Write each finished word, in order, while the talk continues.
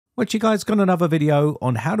What you guys got another video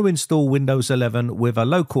on how to install Windows 11 with a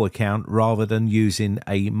local account rather than using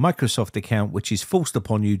a Microsoft account which is forced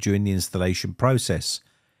upon you during the installation process.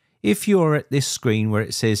 If you're at this screen where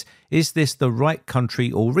it says, is this the right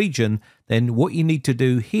country or region, then what you need to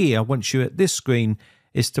do here once you're at this screen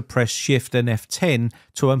is to press Shift and F10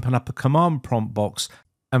 to open up a command prompt box.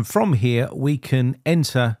 And from here, we can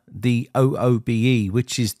enter the OOBE,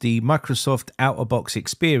 which is the Microsoft Out-of-Box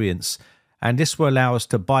Experience. And this will allow us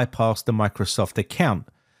to bypass the Microsoft account.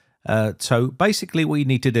 So basically what you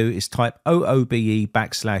need to do is type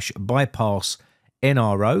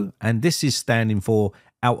OOBE/bypassNRO, and this is standing for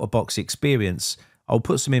Out-of-Box Experience. I'll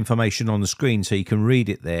put some information on the screen so you can read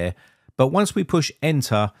it there. But once we push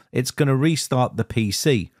enter, it's going to restart the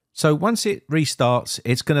PC. So once it restarts,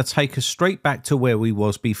 it's going to take us straight back to where we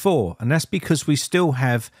was before. And that's because we still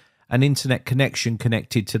have an internet connection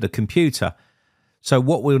connected to the computer. So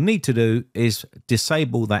what we'll need to do is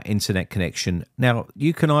disable that internet connection. Now,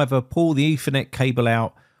 you can either pull the Ethernet cable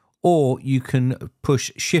out or you can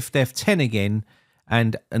push Shift F10 again,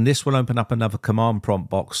 and this will open up another command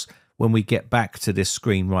prompt box when we get back to this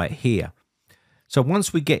screen right here. So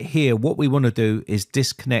once we get here, what we want to do is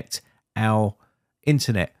disconnect our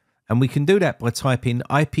internet. And we can do that by typing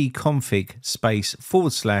ipconfig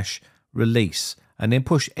 /release and then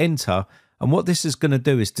push enter. And what this is going to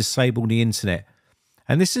do is disable the internet.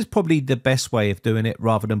 And this is probably the best way of doing it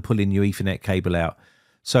rather than pulling your Ethernet cable out.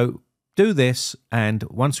 So do this, and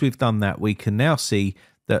once we've done that, we can now see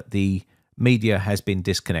that the media has been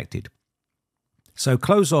disconnected. So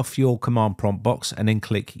close off your command prompt box and then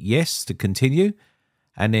click yes to continue.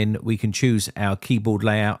 And then we can choose our keyboard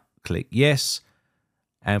layout, click yes,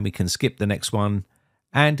 and we can skip the next one.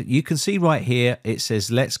 And you can see right here, it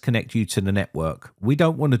says, let's connect you to the network. We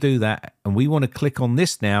don't want to do that. And we want to click on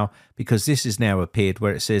this now because this has now appeared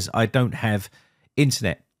where it says, I don't have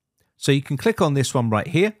internet. So you can click on this one right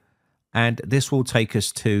here, and this will take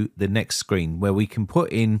us to the next screen where we can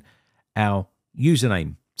put in our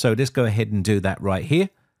username. So let's go ahead and do that right here.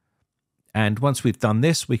 And once we've done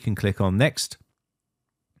this, we can click on next.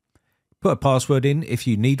 Put a password in if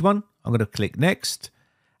you need one. I'm going to click next.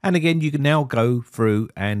 And again, you can now go through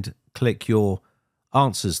and click your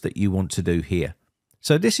answers that you want to do here.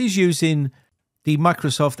 So this is using the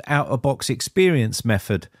Microsoft Out-of-Box Experience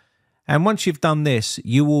method. And once you've done this,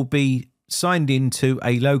 you will be signed into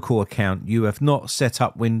a local account. You have not set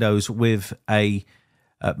up Windows with a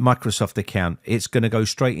Microsoft account. It's going to go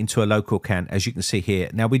straight into a local account, as you can see here.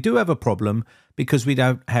 Now, we do have a problem because we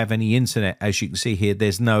don't have any internet. As you can see here,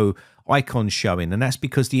 there's no icons showing, and that's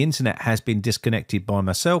because the internet has been disconnected by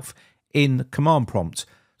myself in command prompt.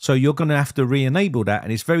 So you're going to have to re-enable that,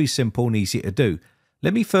 and it's very simple and easy to do.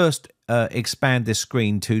 Let me first expand this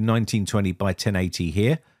screen to 1920 by 1080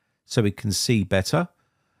 here so we can see better,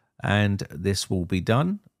 and this will be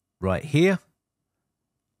done right here.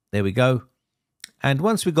 There we go. And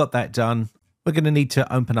once we've got that done, we're going to need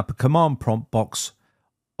to open up a command prompt box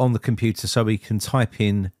on the computer so we can type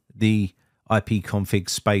in the ipconfig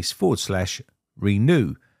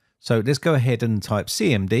 /renew. So let's go ahead and type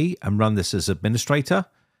cmd and run this as administrator.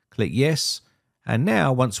 Click yes. And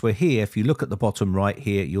now once we're here, if you look at the bottom right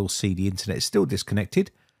here, you'll see the internet is still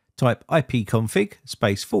disconnected. Type ipconfig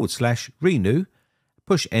 /renew,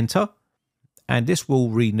 push enter, and this will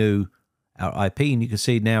renew our IP. And you can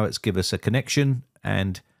see now it's give us a connection,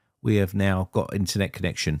 and we have now got internet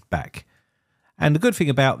connection back. And the good thing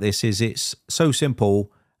about this is it's so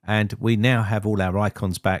simple, and we now have all our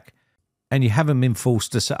icons back, and you haven't been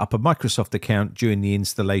forced to set up a Microsoft account during the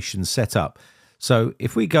installation setup. So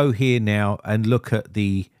if we go here now and look at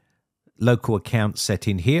the local account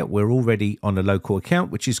setting here, we're already on a local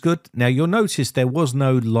account, which is good. Now you'll notice there was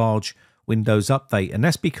no large Windows update, and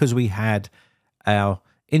that's because we had our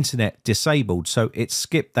internet disabled. So it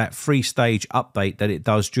skipped that 3-stage update that it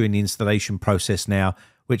does during the installation process now,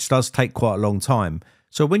 which does take quite a long time.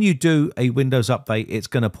 So when you do a Windows update, it's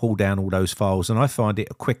going to pull down all those files, and I find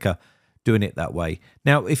it quicker doing it that way.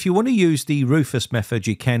 Now, if you want to use the Rufus method,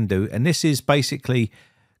 you can do, and this is basically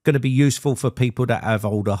going to be useful for people that have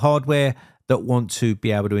older hardware that want to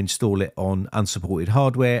be able to install it on unsupported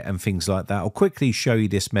hardware and things like that. I'll quickly show you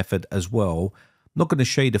this method as well. I'm not going to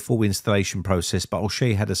show you the full installation process, but I'll show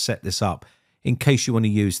you how to set this up in case you want to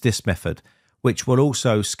use this method, which will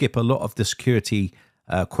also skip a lot of the security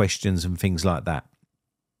questions and things like that.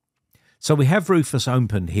 So we have Rufus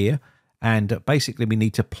opened here, and basically we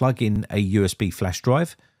need to plug in a USB flash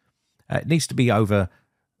drive. It needs to be over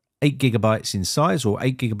 8 gigabytes in size, or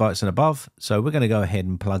 8 gigabytes and above. So we're going to go ahead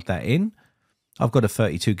and plug that in. I've got a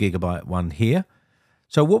 32 gigabyte one here.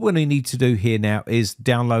 So what we're going to need to do here now is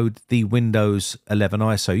download the Windows 11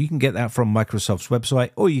 ISO. You can get that from Microsoft's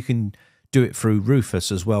website, or you can do it through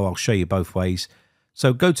Rufus as well. I'll show you both ways.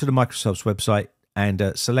 So go to the Microsoft's website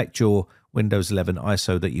and select your Windows 11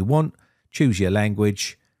 ISO that you want. Choose your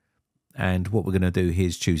language. And what we're going to do here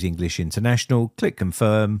is choose English International. Click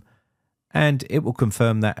Confirm. And it will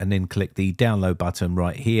confirm that, and then click the download button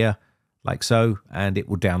right here, like so, and it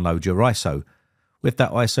will download your ISO. With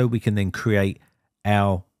that ISO, we can then create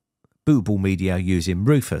our bootable media using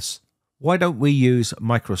Rufus. Why don't we use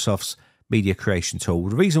Microsoft's media creation tool?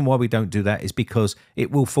 The reason why we don't do that is because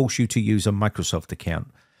it will force you to use a Microsoft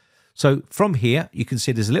account. So from here, you can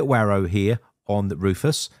see there's a little arrow here on the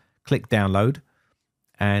Rufus. Click download,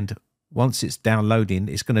 and once it's downloading,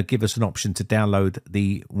 it's going to give us an option to download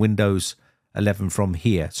the Windows 11 from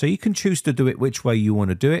here. So you can choose to do it which way you want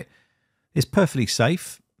to do it. It's perfectly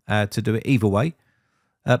safe to do it either way.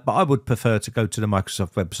 But I would prefer to go to the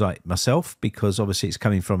Microsoft website myself, because obviously it's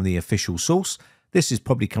coming from the official source. This is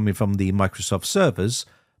probably coming from the Microsoft servers.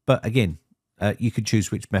 But again, you can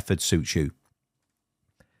choose which method suits you.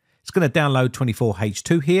 It's going to download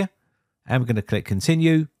 24H2 here. And we're going to click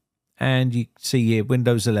continue. And you see here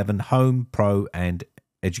Windows 11 Home, Pro and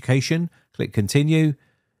Education. Click continue.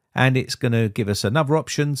 And it's going to give us another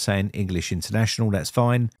option saying English International. That's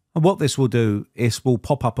fine. And what this will do is will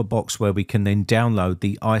pop up a box where we can then download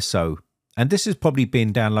the ISO. And this is probably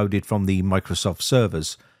being downloaded from the Microsoft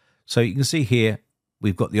servers. So you can see here,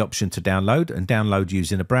 we've got the option to download and download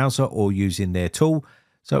using a browser or using their tool.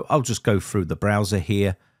 So I'll just go through the browser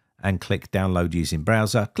here and click download using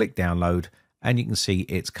browser, click download, and you can see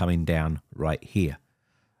it's coming down right here.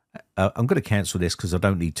 I'm going to cancel this because I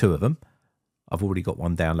don't need two of them. I've already got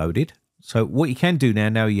one downloaded. So what you can do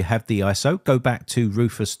now you have the ISO, go back to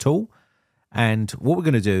Rufus tool. And what we're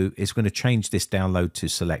going to do is we're going to change this download to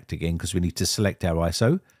select again, because we need to select our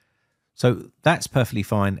ISO. So that's perfectly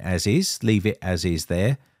fine as is. Leave it as is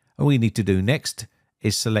there. All we need to do next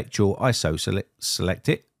is select your ISO. So select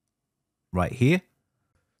it right here.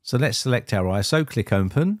 So let's select our ISO, click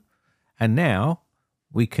open. And now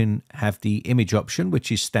we can have the image option,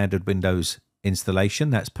 which is standard Windows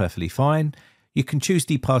installation. That's perfectly fine. You can choose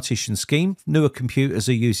the partition scheme. Newer computers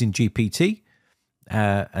are using GPT.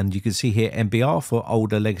 And you can see here MBR for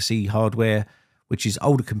older legacy hardware, which is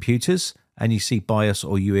older computers. And you see BIOS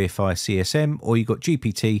or UEFI CSM, or you've got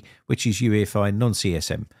GPT, which is UEFI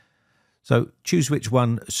non-CSM. So choose which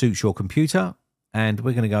one suits your computer. And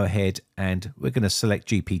we're going to go ahead and we're going to select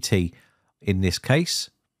GPT in this case.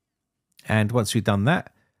 And once we've done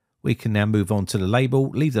that, we can now move on to the label,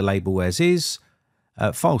 leave the label as is.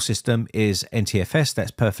 File system is NTFS, that's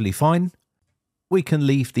perfectly fine. We can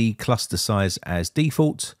leave the cluster size as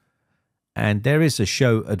default. And there is a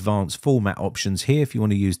show advanced format options here. If you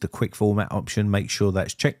want to use the quick format option, make sure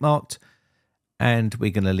that's checkmarked. And we're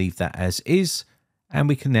going to leave that as is. And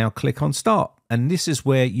we can now click on start. And this is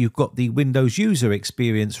where you've got the Windows user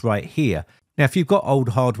experience right here. Now, if you've got old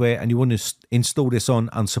hardware and you want to install this on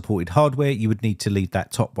unsupported hardware, you would need to leave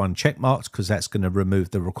that top one checkmarked, because that's going to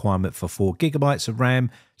remove the requirement for 4 GB of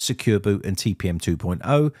RAM, secure boot and TPM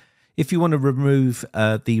 2.0. If you want to remove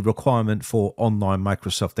the requirement for online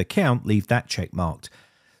Microsoft account, leave that checkmarked.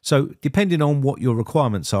 So depending on what your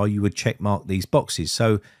requirements are, you would checkmark these boxes.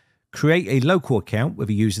 So create a local account with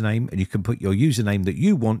a username, and you can put your username that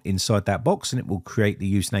you want inside that box and it will create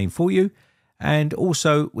the username for you. And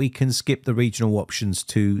also we can skip the regional options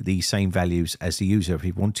to the same values as the user if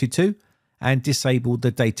we wanted to, and disable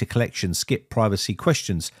the data collection, skip privacy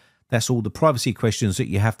questions. That's all the privacy questions that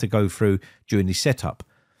you have to go through during the setup,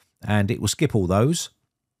 and it will skip all those.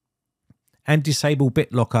 And disable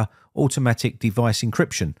BitLocker automatic device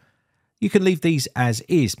encryption. You can leave these as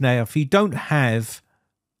is. Now, if you don't have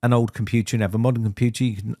an old computer and have a modern computer,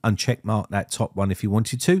 you can uncheck mark that top one if you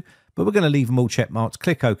wanted to, but we're going to leave them all check marked.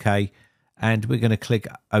 Click OK. And we're going to click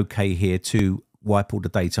OK here to wipe all the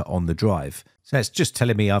data on the drive. So that's just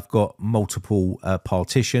telling me I've got multiple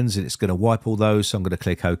partitions and it's going to wipe all those. So I'm going to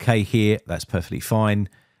click OK here. That's perfectly fine.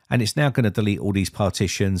 And it's now going to delete all these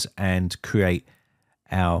partitions and create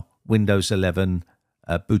our Windows 11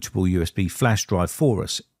 bootable USB flash drive for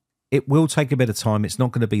us. It will take a bit of time. It's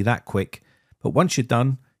not going to be that quick. But once you're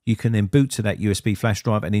done, you can then boot to that USB flash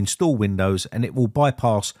drive and install Windows, and it will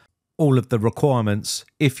bypass all of the requirements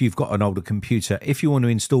if you've got an older computer. If you want to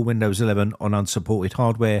install Windows 11 on unsupported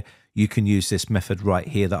hardware, you can use this method right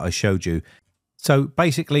here that I showed you. So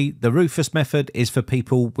basically, the Rufus method is for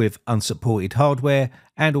people with unsupported hardware,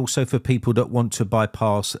 and also for people that want to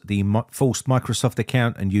bypass the false Microsoft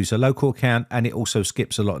account and use a local account. And it also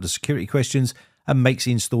skips a lot of the security questions and makes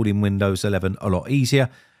installing Windows 11 a lot easier.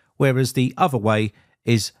 Whereas the other way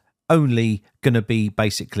is only going to be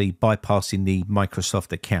basically bypassing the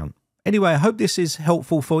Microsoft account. Anyway, I hope this is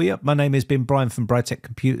helpful for you. My name has been Brian from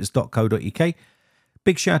briteccomputers.co.uk.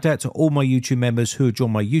 Big shout out to all my YouTube members who have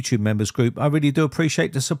joined my YouTube members group. I really do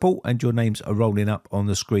appreciate the support, and your names are rolling up on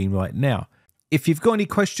the screen right now. If you've got any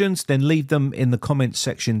questions, then leave them in the comments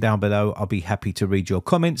section down below. I'll be happy to read your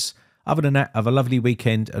comments. Other than that, have a lovely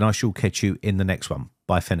weekend, and I shall catch you in the next one.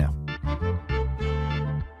 Bye for now.